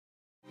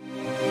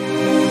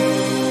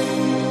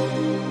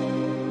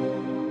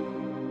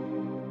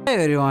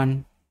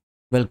everyone,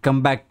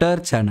 welcome back to our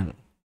channel.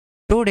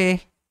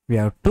 Today we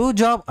have two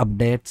job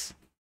updates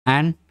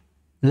and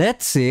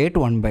let's see it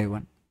one by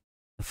one.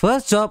 The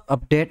first job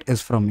update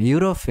is from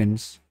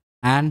Eurofins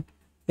and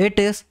it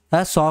is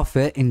a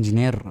software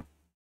engineer role.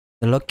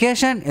 The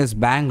location is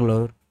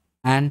Bangalore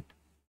and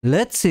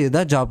let's see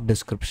the job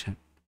description.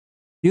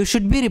 You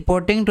should be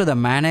reporting to the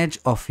manager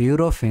of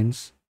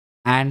Eurofins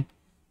and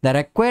the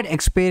required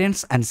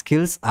experience and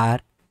skills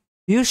are: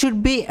 you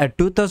should be a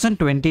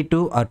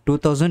 2022 or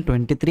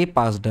 2023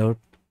 passed out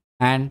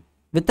and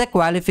with a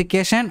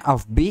qualification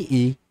of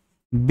BE,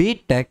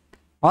 BTech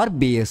or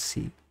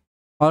BSc.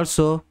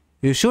 Also,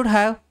 you should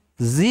have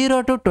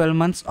 0 to 12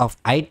 months of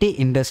IT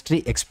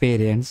industry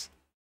experience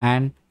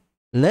and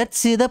let's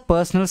see the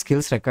personal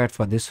skills required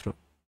for this role.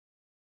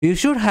 You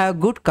should have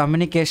good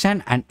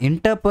communication and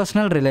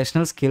interpersonal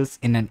relational skills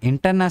in an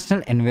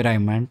international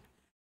environment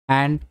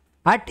and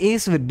at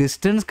ease with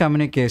distance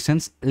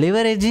communications,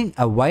 leveraging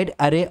a wide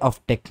array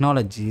of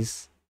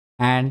technologies,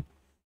 and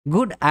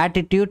good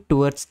attitude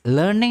towards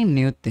learning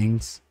new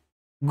things,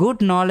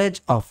 good knowledge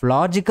of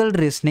logical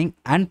reasoning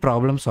and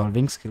problem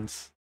solving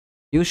skills.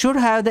 You should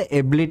have the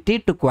ability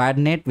to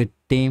coordinate with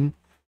team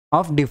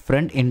of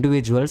different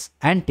individuals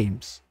and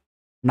teams.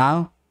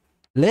 Now,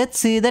 let's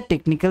see the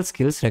technical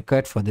skills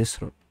required for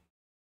this role.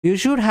 You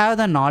should have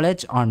the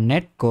knowledge on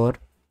NetCore,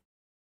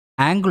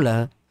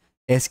 Angular,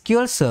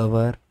 SQL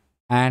Server,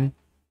 and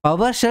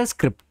PowerShell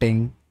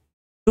scripting,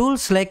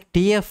 tools like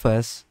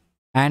TFS,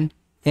 and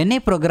any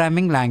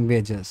programming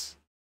languages.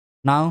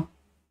 Now,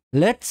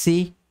 let's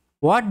see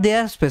what they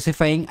are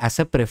specifying as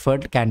a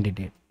preferred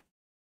candidate.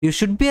 You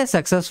should be a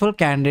successful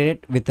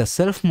candidate with a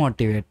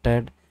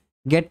self-motivated,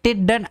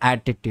 get-it-done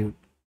attitude,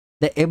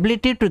 the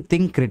ability to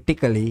think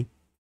critically,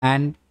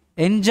 and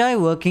enjoy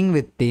working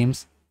with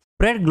teams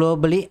spread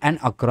globally and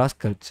across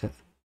culture,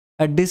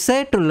 a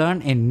desire to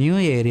learn in new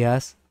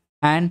areas,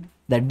 and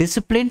the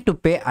discipline to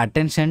pay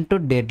attention to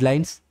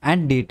deadlines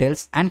and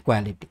details and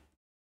quality.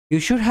 You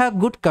should have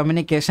good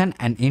communication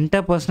and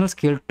interpersonal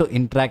skill to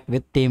interact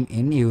with team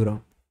in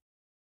Europe.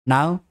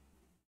 Now,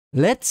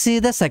 let's see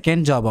the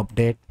second job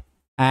update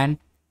and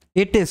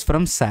it is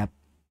from SAP.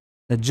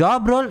 The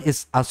job role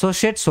is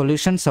Associate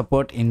Solution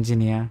Support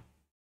Engineer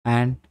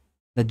and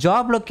the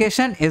job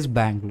location is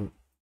Bangalore.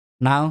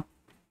 Now,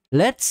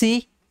 let's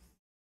see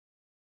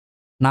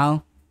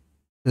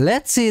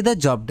the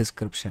job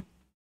description.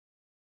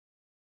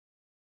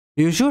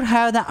 You should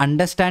have the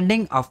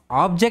understanding of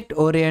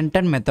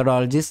object-oriented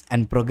methodologies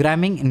and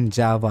programming in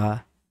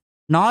Java,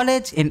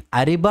 knowledge in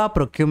Ariba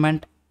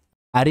Procurement,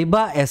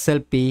 Ariba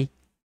SLP,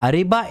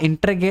 Ariba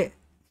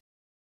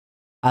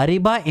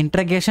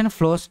Integration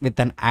flows with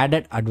an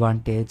added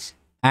advantage,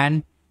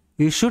 and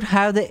you should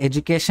have the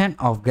education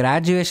of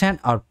graduation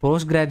or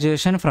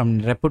post-graduation from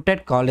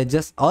reputed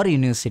colleges or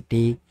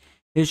university.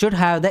 You should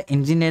have the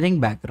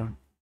engineering background.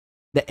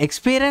 The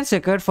experience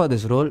required for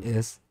this role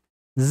is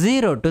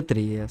 0 to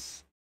 3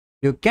 years.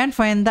 You can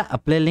find the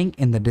apply link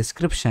in the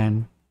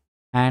description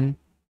and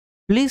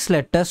please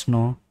let us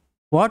know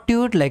what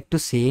you would like to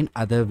see in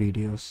other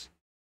videos.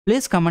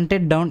 Please comment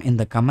it down in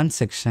the comment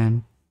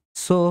section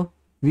so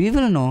we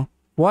will know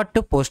what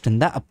to post in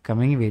the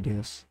upcoming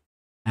videos.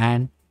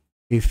 And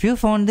if you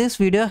found this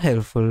video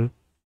helpful,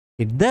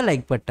 hit the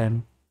like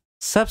button,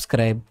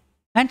 subscribe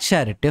and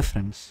share it to your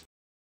friends.